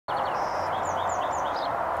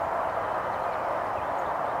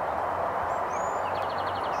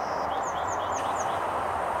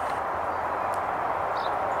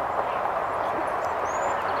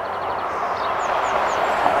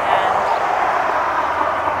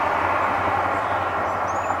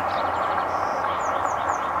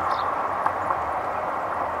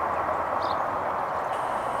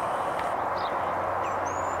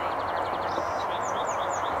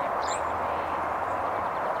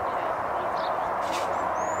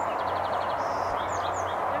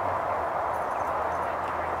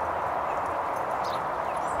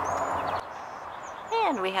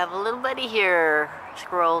And we have a little buddy here,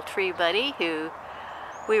 squirrel tree buddy, who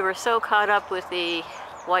we were so caught up with the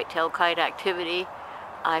white-tailed kite activity,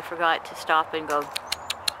 I forgot to stop and go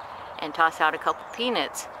and toss out a couple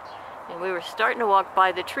peanuts. And we were starting to walk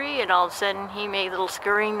by the tree, and all of a sudden he made little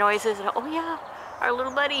scurrying noises. And, oh yeah, our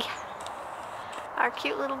little buddy, our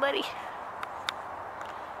cute little buddy.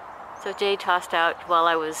 So Jay tossed out, while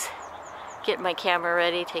I was getting my camera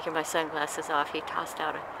ready, taking my sunglasses off, he tossed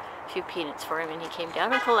out a few peanuts for him, and he came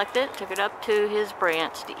down and collected it, took it up to his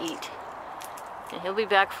branch to eat. And he'll be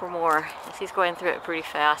back for more, as he's going through it pretty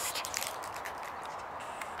fast.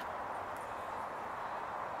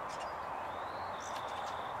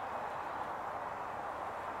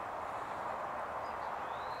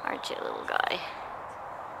 Aren't you, little guy?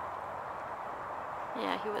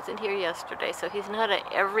 Yeah, he wasn't here yesterday, so he's not an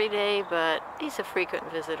everyday, but he's a frequent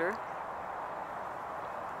visitor.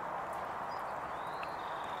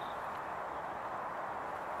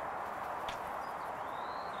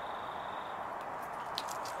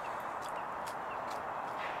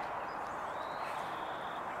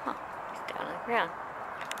 Huh, he's down on the ground.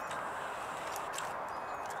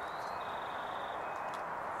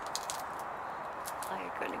 Oh,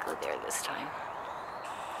 you're going to go there this time.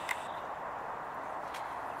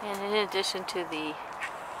 And in addition to the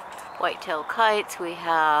white-tailed kites, we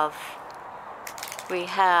had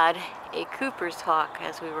a Cooper's hawk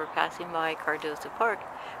as we were passing by Cardoza Park.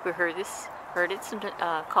 We heard its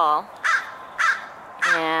call,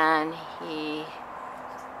 and he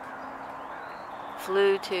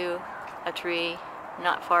flew to a tree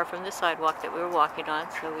not far from the sidewalk that we were walking on.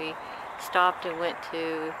 So we stopped and went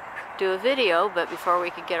to do a video, but before we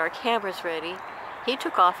could get our cameras ready, he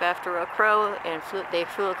took off after a crow, and they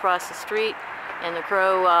flew across the street, and the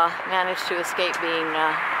crow managed to escape being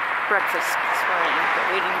breakfast this morning, but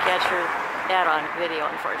we didn't catch that on video,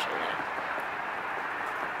 unfortunately.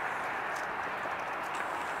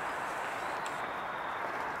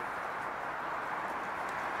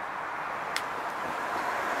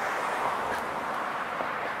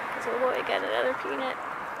 So boy, got another peanut.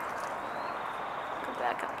 Go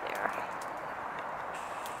back up there.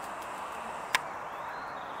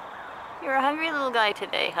 You're a hungry little guy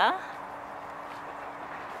today, huh?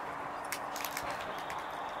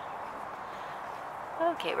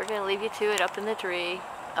 Okay, we're going to leave you to it up in the tree,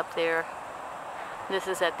 up there. This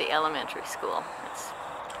is at the elementary school. It's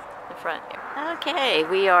the front there. Okay,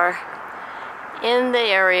 we are in the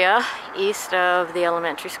area east of the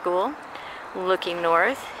elementary school, looking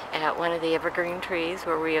north at one of the evergreen trees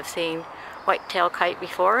where we have seen white-tailed kite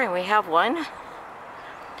before, and we have one.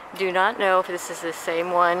 Do not know if this is the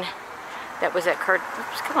same one that was at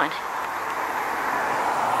oops, come on.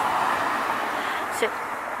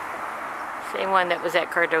 Same one that was at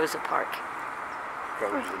Cardoza Park.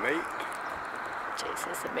 Comes the mate. Jay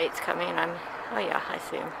says the mate's coming. Oh yeah, I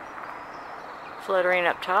see him. Fluttering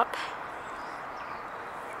up top.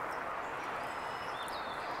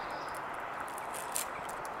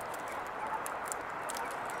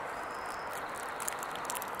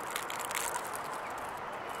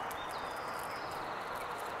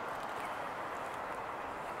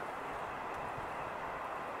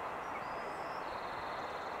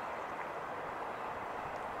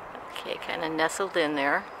 Okay, kind of nestled in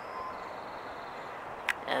there,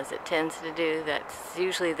 as it tends to do. That's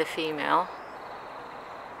usually the female.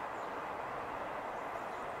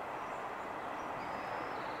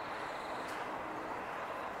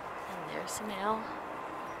 And there's the male.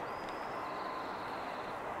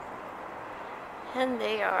 And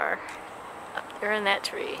they are up there in that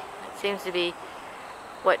tree. It seems to be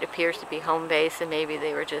what appears to be home base, and maybe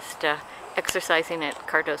they were just exercising at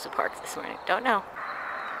Cardoza Park this morning. Don't know.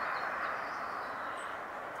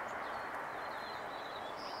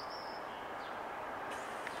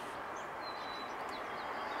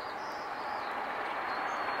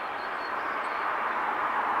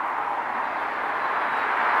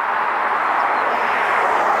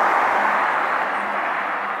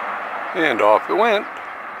 And off it went.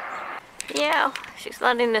 Yeah, she's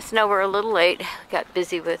letting us know we're a little late. Got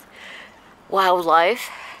busy with wildlife.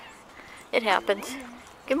 It happens.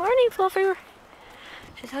 Good morning, Fluffy.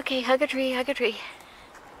 She's okay. Hug a tree, hug a tree.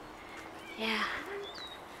 Yeah.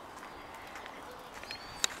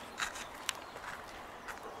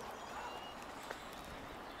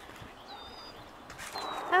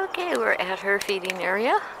 Okay, we're at her feeding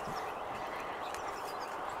area.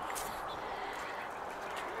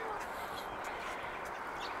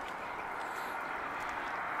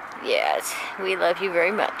 Yes, we love you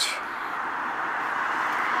very much.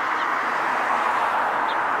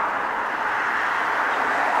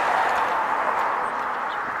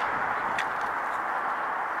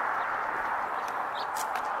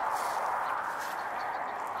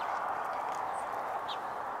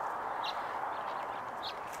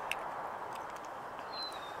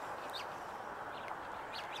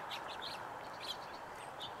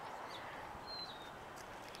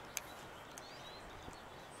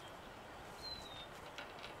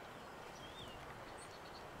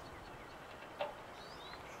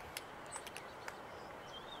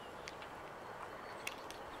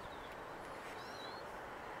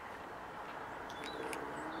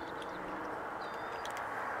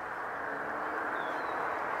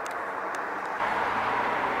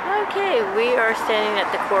 Okay, we are standing at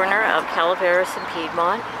the corner of Calaveras and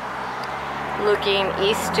Piedmont, looking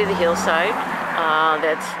east to the hillside.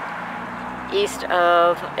 That's east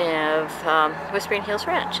of Whispering Hills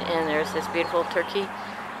Ranch, and there's this beautiful turkey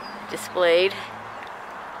displayed.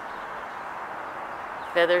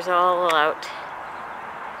 Feathers all out.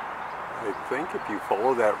 I think if you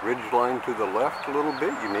follow that ridge line to the left a little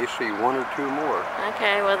bit, you may see one or two more.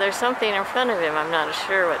 Okay, well there's something in front of him. I'm not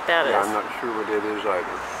sure what that is. I'm not sure what it is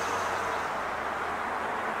either.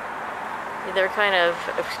 They're kind of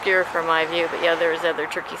obscure from my view, but yeah, there's other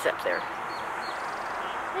turkeys up there.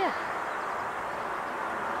 Yeah.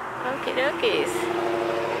 Okie dokies.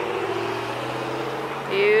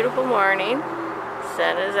 Beautiful morning.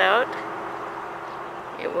 Sun is out.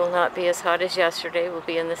 It will not be as hot as yesterday. We'll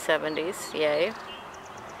be in the 70s. Yay.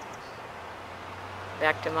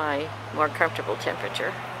 Back to my more comfortable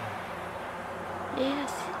temperature.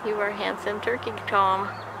 Yes, you are a handsome turkey, Tom.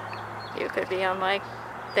 You could be on my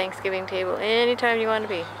Thanksgiving table anytime you want to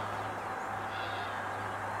be.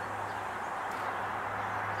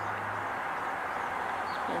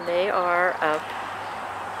 And they are up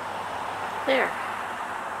there.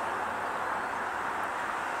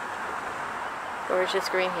 Gorgeous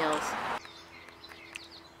green hills.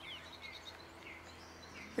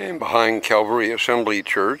 And behind Calvary Assembly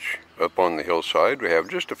Church, up on the hillside, we have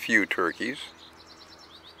just a few turkeys.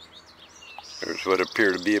 There's what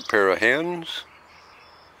appear to be a pair of hens.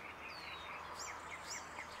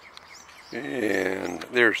 And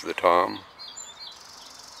there's the tom.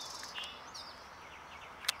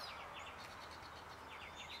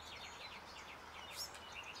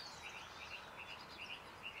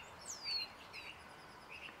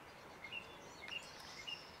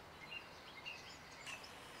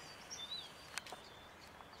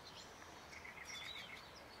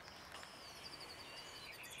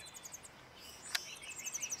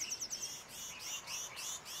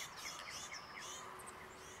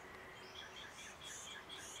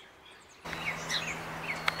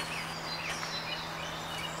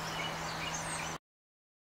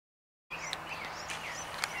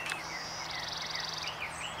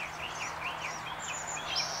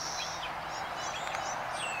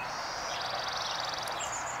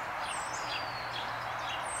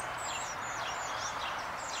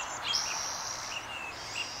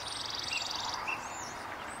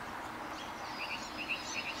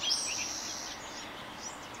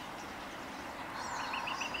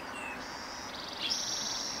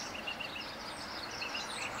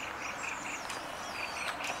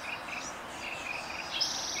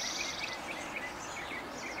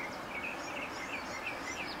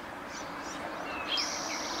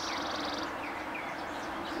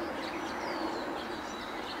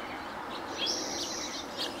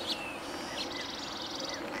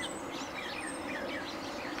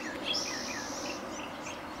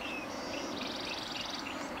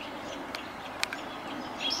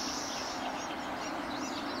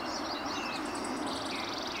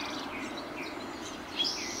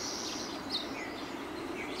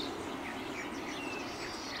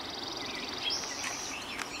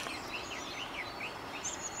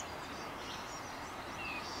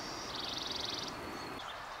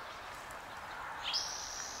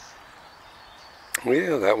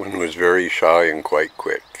 Well, that one was very shy and quite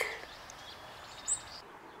quick.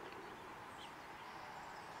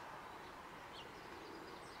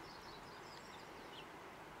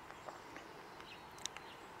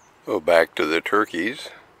 Go back to the turkeys.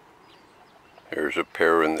 There's a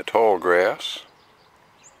pair in the tall grass.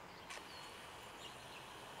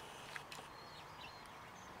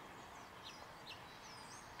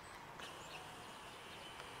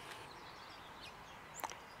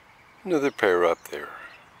 Another pair up there.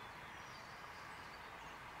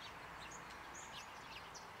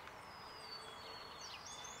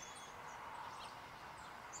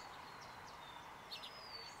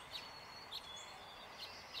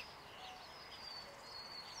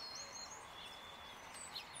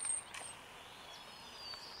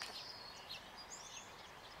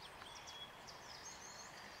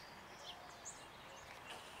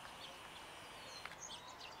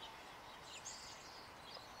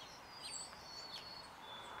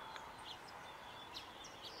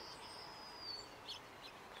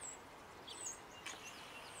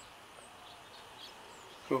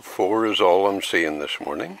 So 4 is all I'm seeing this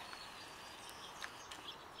morning.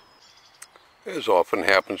 As often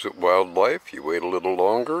happens with wildlife, you wait a little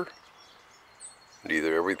longer, and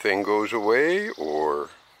either everything goes away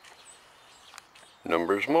or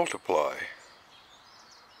numbers multiply.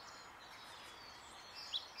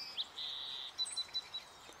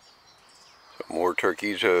 So More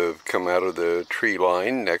turkeys have come out of the tree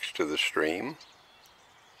line next to the stream.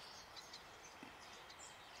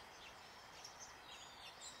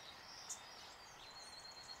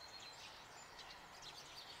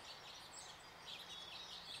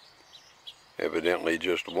 Evidently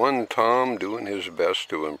just one Tom doing his best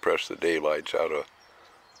to impress the daylights out of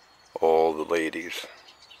all the ladies.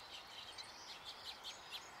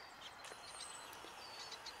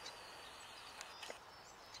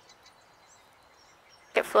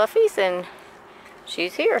 At Fluffy's and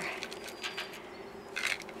she's here.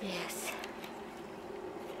 Yes.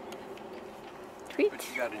 Treat. What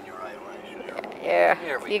you got in your eyelash?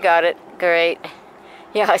 Yeah, you got it. Great.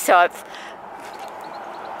 Yeah, I saw it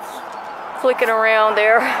flicking around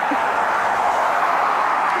there. It's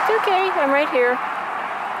okay, I'm right here.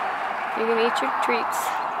 You can eat your treats.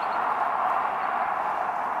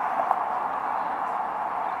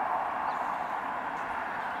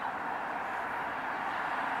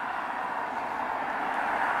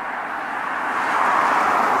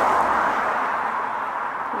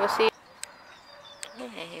 We'll see.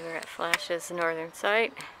 Okay, we're at Flash's northern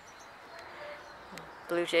site.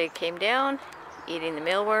 Blue jay came down, eating the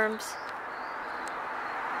mealworms.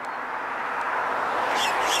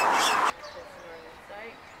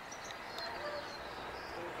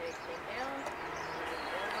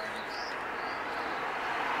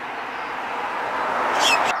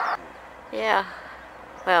 Yeah,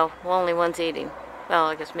 well, only one's eating. Well,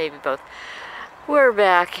 I guess maybe both. We're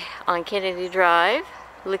back on Kennedy Drive,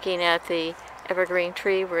 looking at the evergreen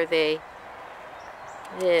tree where the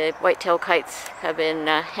white-tailed kites have been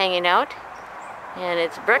hanging out. And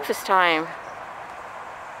it's breakfast time.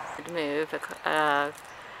 To move. A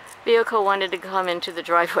vehicle wanted to come into the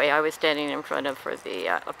driveway I was standing in front of for the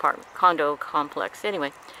apartment condo complex.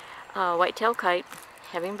 Anyway, white-tailed kite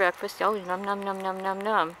having breakfast. Oh, num num num num num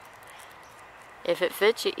num. If it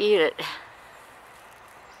fits, you eat it.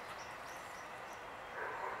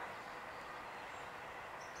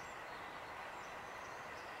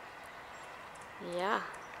 Yeah.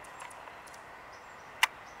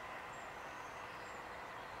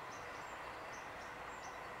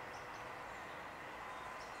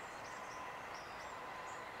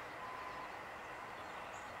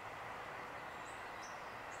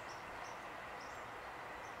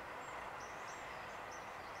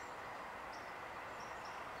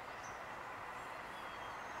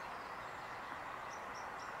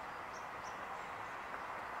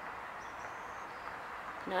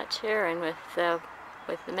 Not sharing with the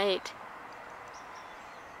mate.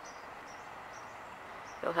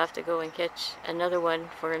 He'll have to go and catch another one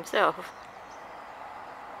for himself.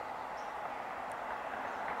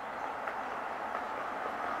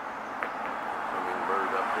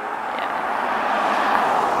 Bird up there. Yeah.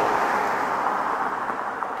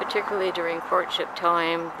 Particularly during courtship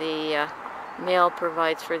time, the male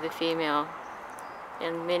provides for the female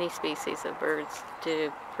in many species of birds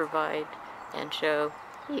to provide and show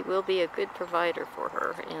he will be a good provider for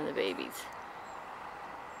her and the babies.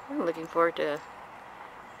 I'm looking forward to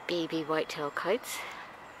baby white-tailed kites.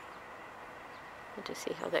 And to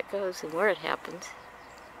see how that goes and where it happens.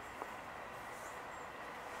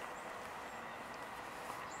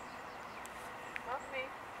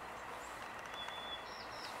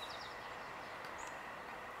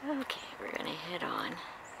 Okay, we're gonna head on.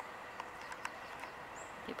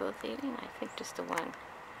 They both eating? I think just the one.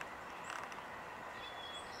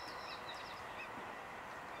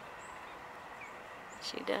 Is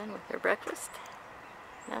she done with her breakfast?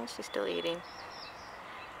 No, she's still eating.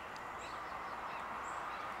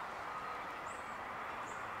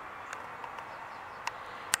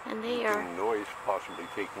 And they are... noise possibly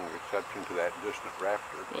taking exception to that distant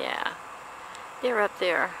raptor. Yeah. They're up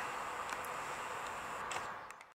there.